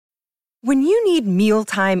When you need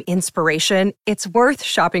mealtime inspiration, it's worth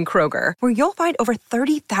shopping Kroger, where you'll find over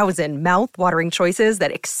 30,000 mouth-watering choices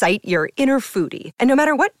that excite your inner foodie. And no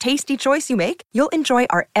matter what tasty choice you make, you'll enjoy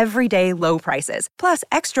our everyday low prices, plus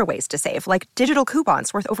extra ways to save, like digital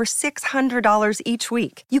coupons worth over $600 each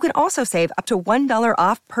week. You can also save up to $1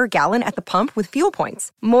 off per gallon at the pump with fuel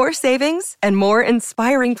points. More savings and more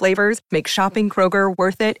inspiring flavors make shopping Kroger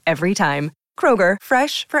worth it every time. Kroger,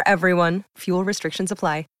 fresh for everyone. Fuel restrictions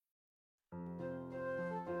apply.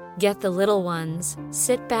 Get the little ones,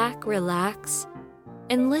 sit back, relax,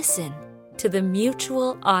 and listen to the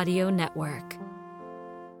Mutual Audio Network.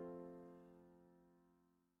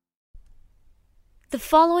 The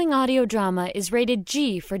following audio drama is rated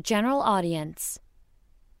G for general audience.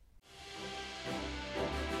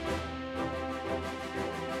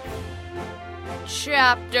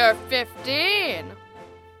 Chapter 15.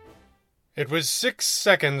 It was 6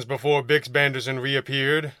 seconds before Bix Banderson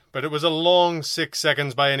reappeared, but it was a long 6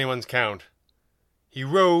 seconds by anyone's count. He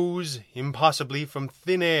rose, impossibly, from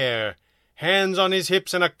thin air, hands on his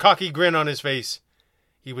hips and a cocky grin on his face.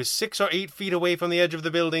 He was 6 or 8 feet away from the edge of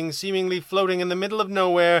the building, seemingly floating in the middle of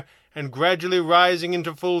nowhere, and gradually rising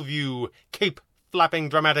into full view, cape flapping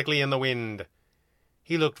dramatically in the wind.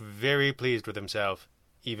 He looked very pleased with himself,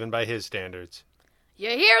 even by his standards. You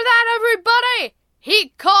hear that, everybody?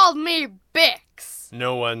 He called me Bix.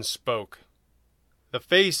 No one spoke. The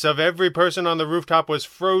face of every person on the rooftop was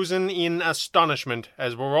frozen in astonishment,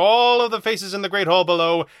 as were all of the faces in the great hall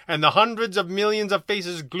below, and the hundreds of millions of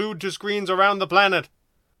faces glued to screens around the planet.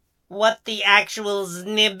 What the actual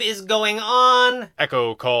znib is going on?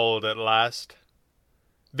 Echo called at last.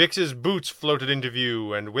 Bix's boots floated into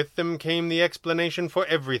view, and with them came the explanation for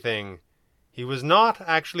everything. He was not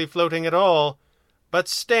actually floating at all, but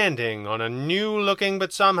standing on a new-looking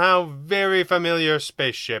but somehow very familiar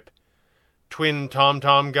spaceship. Twin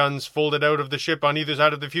tom-tom guns folded out of the ship on either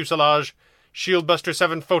side of the fuselage. Shieldbuster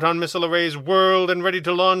 7 photon missile arrays whirled and ready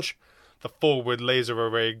to launch. The forward laser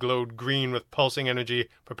array glowed green with pulsing energy,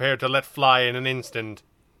 prepared to let fly in an instant.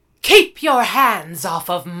 "Keep your hands off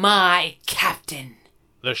of my captain!"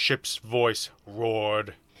 The ship's voice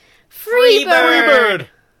roared. Freebird!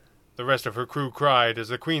 The rest of her crew cried as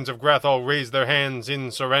the Queens of Grathol raised their hands in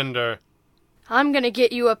surrender. I'm gonna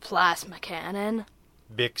get you a plasma cannon.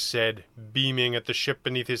 Bix said, beaming at the ship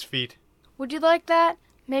beneath his feet. Would you like that?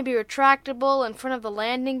 Maybe retractable in front of the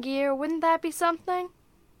landing gear? Wouldn't that be something?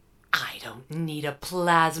 "I don't need a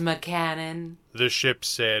plasma cannon," The ship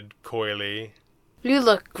said coyly. You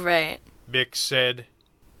look great. Bix said.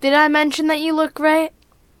 Did I mention that you look great?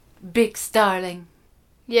 "Bix, darling,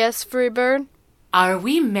 Yes, Freebird? are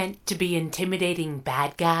we meant to be intimidating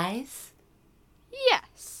bad guys?"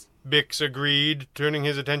 Yes. Bix agreed, turning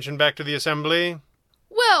his attention back to the assembly.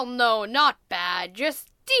 Well, no, not bad, just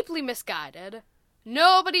deeply misguided.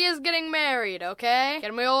 Nobody is getting married, okay?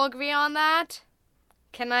 Can we all agree on that?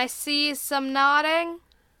 Can I see some nodding?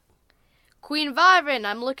 Queen Vyvern,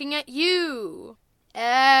 I'm looking at you.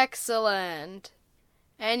 Excellent.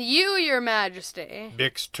 And you, Your Majesty.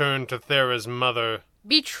 Bix turned to Thera's mother.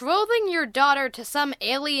 Betrothing your daughter to some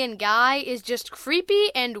alien guy is just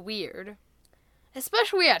creepy and weird.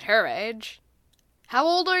 Especially at her age. How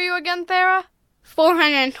old are you again, Thera?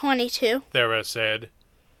 422. Thera said.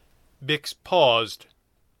 Bix paused.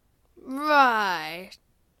 Right.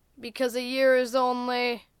 Because a year is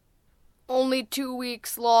only 2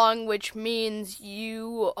 weeks long, which means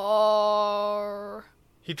you are...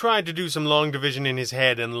 He tried to do some long division in his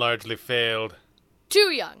head and largely failed. Too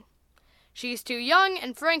young. She's too young,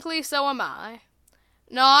 and frankly, so am I.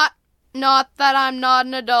 Not that I'm not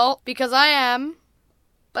an adult, because I am.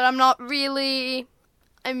 But I'm not really...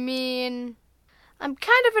 I'm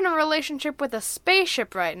kind of in a relationship with a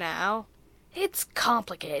spaceship right now. It's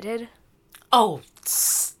complicated. "Oh,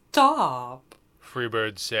 stop,"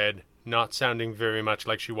 Freebird said, not sounding very much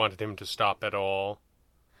like she wanted him to stop at all.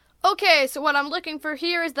 Okay, so what I'm looking for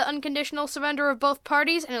here is the unconditional surrender of both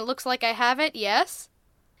parties, and it looks like I have it, yes?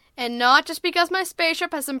 And not just because my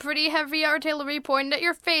spaceship has some pretty heavy artillery pointed at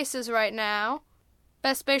your faces right now.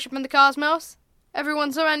 Best spaceship in the cosmos?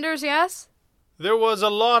 Everyone surrenders, yes? There was a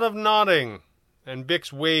lot of nodding, and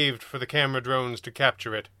Bix waved for the camera drones to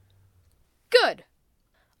capture it. Good.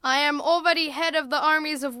 I am already head of the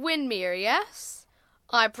armies of Windmere, yes?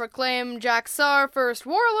 I proclaim Jaxar First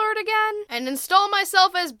Warlord again, and install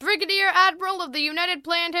myself as Brigadier Admiral of the United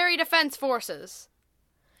Planetary Defense Forces.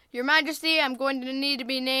 Your Majesty, I'm going to need to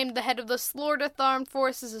be named the head of the Slordath Armed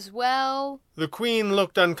Forces as well. The Queen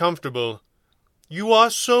looked uncomfortable. You are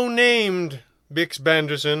so named, Bix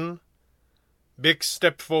Banderson. Bix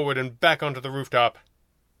stepped forward and back onto the rooftop.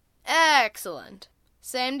 Excellent.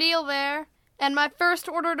 Same deal there. And my first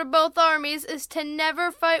order to both armies is to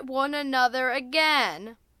never fight one another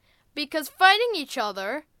again. Because fighting each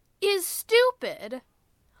other is stupid.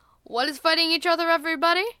 What is fighting each other,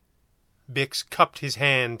 everybody? Bix cupped his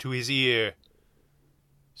hand to his ear.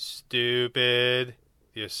 Stupid,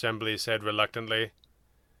 the assembly said reluctantly.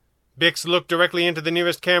 Bix looked directly into the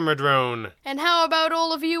nearest camera drone. And how about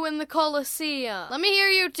all of you in the Colosseum? Let me hear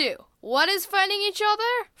you too. What is fighting each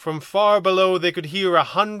other? From far below they could hear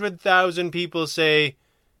 100,000 people say,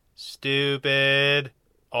 stupid,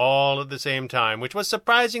 all at the same time, which was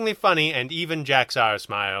surprisingly funny, and even Jaxar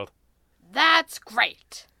smiled. That's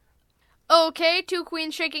great. Okay, two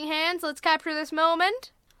queens shaking hands. Let's capture this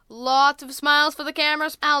moment. Lots of smiles for the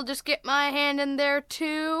cameras. I'll just get my hand in there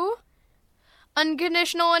too.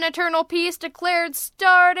 Unconditional and eternal peace declared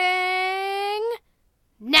starting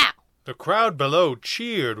now. The crowd below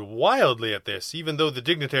cheered wildly at this, even though the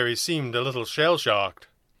dignitaries seemed a little shell-shocked.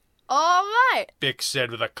 All right. Bix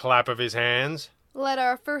said with a clap of his hands. Let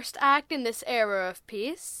our first act in this era of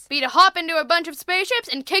peace be to hop into a bunch of spaceships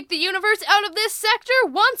and kick the universe out of this sector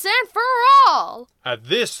once and for all. At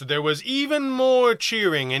this, there was even more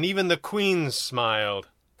cheering, and even the queens smiled.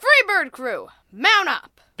 Freebird crew, mount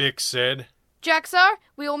up. Bix said. Jaxar,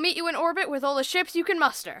 we will meet you in orbit with all the ships you can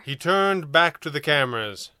muster. He turned back to the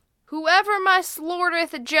cameras. Whoever my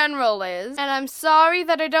Slordith general is, and I'm sorry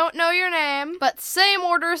that I don't know your name, but same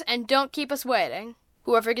orders and don't keep us waiting.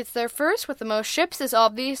 Whoever gets there first with the most ships is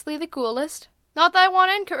obviously the coolest. Not that I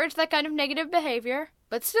want to encourage that kind of negative behavior,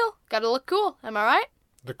 but still, gotta look cool, am I right?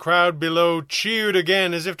 The crowd below cheered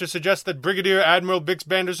again as if to suggest that Brigadier Admiral Bix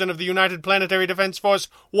Banderson of the United Planetary Defense Force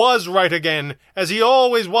was right again, as he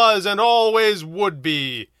always was and always would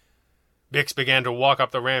be. Bix began to walk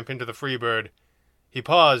up the ramp into the Freebird. He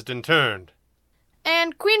paused and turned.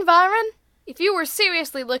 And Queen Vyron, if you were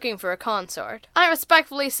seriously looking for a consort, I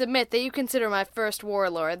respectfully submit that you consider my first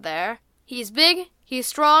warlord there. He's big, he's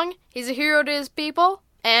strong, he's a hero to his people,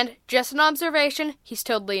 and, just an observation, he's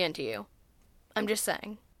totally into you. I'm just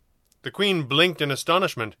saying. The Queen blinked in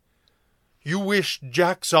astonishment. You wish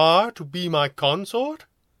Jaxar to be my consort?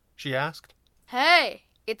 She asked. Hey,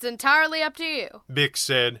 it's entirely up to you. Bix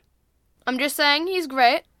said. I'm just saying he's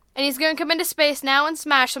great, and he's gonna come into space now and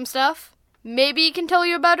smash some stuff. Maybe he can tell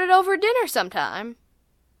you about it over dinner sometime.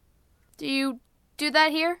 Do you do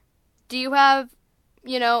that here? Do you have,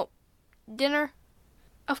 dinner?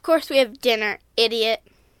 Of course we have dinner, idiot.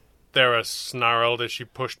 Thera snarled as she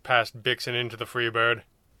pushed past Bix and into the Freebird.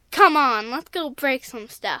 Come on, let's go break some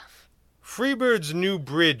stuff. Freebird's new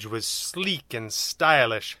bridge was sleek and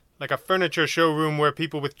stylish, like a furniture showroom where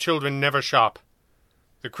people with children never shop.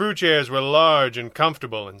 The crew chairs were large and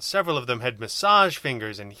comfortable, and several of them had massage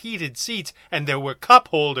fingers and heated seats, and there were cup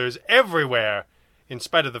holders everywhere, in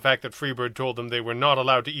spite of the fact that Freebird told them they were not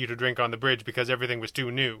allowed to eat or drink on the bridge because everything was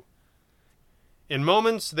too new. In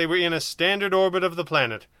moments, they were in a standard orbit of the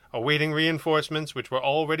planet, awaiting reinforcements which were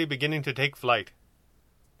already beginning to take flight.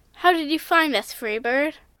 How did you find us,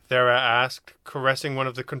 Freebird? Thera asked, caressing one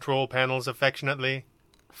of the control panels affectionately.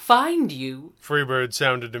 Find you? Freebird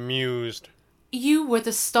sounded amused. You were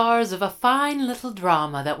the stars of a fine little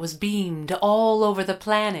drama that was beamed all over the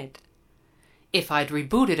planet. If I'd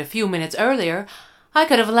rebooted a few minutes earlier, I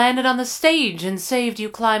could have landed on the stage and saved you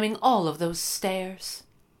climbing all of those stairs.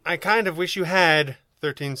 I kind of wish you had,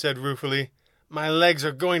 13 said ruefully. My legs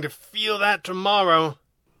are going to feel that tomorrow.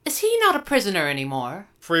 Is he not a prisoner anymore?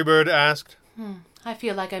 Freebird asked. I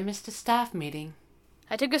feel like I missed a staff meeting.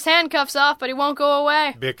 I took his handcuffs off, but he won't go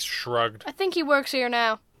away. Bix shrugged. I think he works here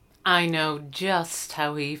now. I know just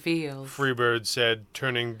how he feels. Freebird said,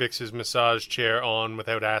 turning Bix's massage chair on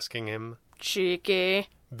without asking him. Cheeky.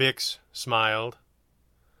 Bix smiled.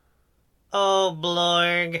 Oh,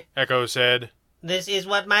 Blorg. Echo said. This is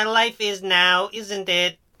what my life is now, isn't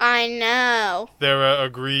it? I know. Thera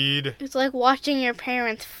agreed. It's like watching your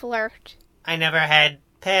parents flirt. I never had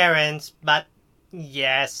parents, but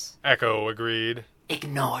yes. Echo agreed.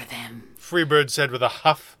 Ignore them. Freebird said with a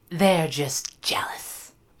huff. They're just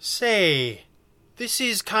jealous. Say, this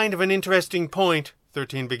is kind of an interesting point,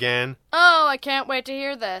 13 began. Oh, I can't wait to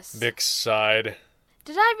hear this. Bix sighed.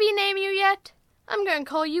 Did I rename you yet? I'm going to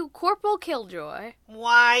call you Corporal Killjoy.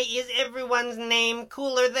 Why is everyone's name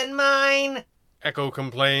cooler than mine? Echo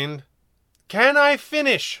complained. Can I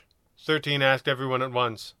finish? 13 asked everyone at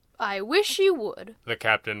once. I wish you would, the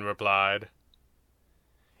captain replied.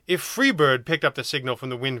 If Freebird picked up the signal from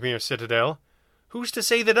the Windmere Citadel, who's to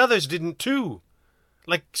say that others didn't too?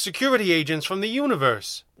 Like security agents from the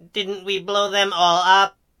universe. Didn't we blow them all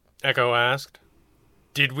up? Echo asked.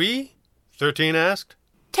 Did we? 13 asked.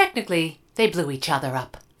 Technically, they blew each other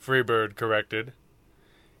up. Freebird corrected.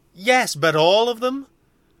 Yes, but all of them?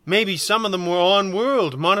 Maybe some of them were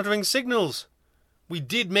on-world, monitoring signals. We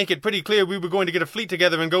did make it pretty clear we were going to get a fleet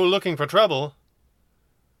together and go looking for trouble.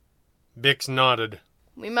 Bix nodded.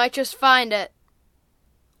 We might just find it.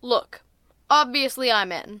 Look, obviously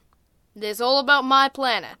I'm in. This is all about my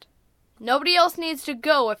planet. Nobody else needs to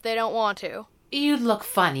go if they don't want to. You'd look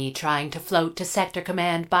funny trying to float to Sector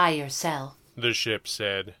Command by yourself, The ship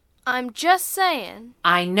said. I'm just saying.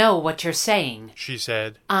 I know what you're saying. She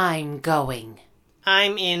said. I'm going.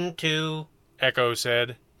 I'm in too. Echo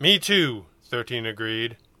said. Me too, 13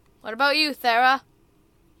 agreed. What about you, Thera?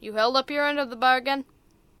 You held up your end of the bargain?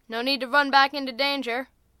 No need to run back into danger.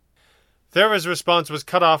 Thera's response was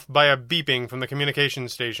cut off by a beeping from the communication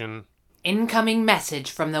station. Incoming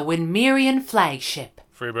message from the Winmerian flagship,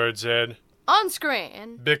 Freebird said. On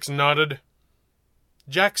screen. Bix nodded.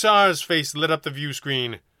 Jaxar's face lit up the view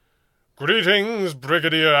screen. Greetings,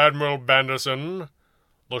 Brigadier Admiral Banderson.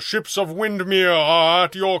 The ships of Windmere are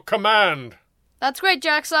at your command. That's great,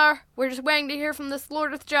 Jaxar. We're just waiting to hear from this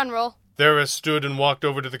Lordeth General. Thera stood and walked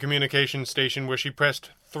over to the communication station where she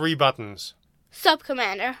pressed 3 buttons. Sup,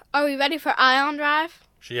 Commander. Are we ready for ion drive?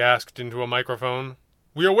 She asked into a microphone.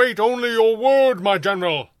 We await only your word, my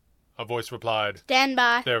general, a voice replied. Stand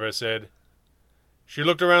by. Thera said. She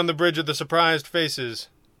looked around the bridge at the surprised faces.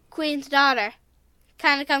 Queen's daughter.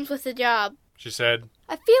 Kinda comes with the job. She said.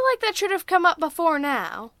 I feel like that should have come up before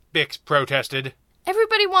now. Bix protested.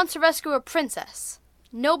 Everybody wants to rescue a princess.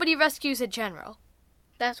 Nobody rescues a general.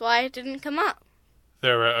 That's why it didn't come up.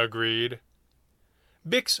 Thera agreed.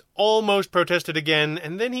 Bix almost protested again,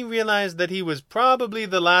 and then he realized that he was probably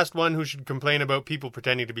the last one who should complain about people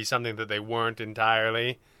pretending to be something that they weren't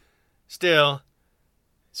entirely. Still,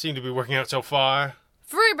 it seemed to be working out so far.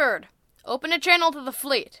 Freebird, open a channel to the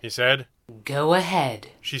fleet, he said. Go ahead,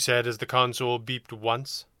 She said as the console beeped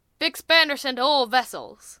once. Bix Banderson to all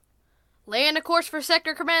vessels. Lay in a course for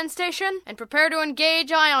Sector Command Station and prepare to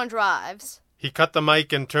engage ion drives. He cut the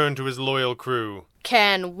mic and turned to his loyal crew.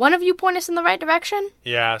 Can one of you point us in the right direction?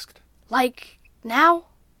 He asked. Like, now?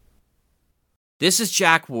 This is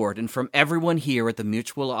Jack Ward, and from everyone here at the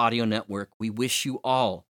Mutual Audio Network, we wish you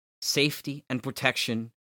all safety and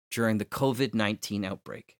protection during the COVID-19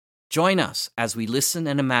 outbreak. Join us as we listen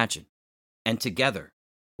and imagine, and together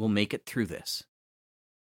we'll make it through this.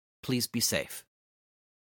 Please be safe.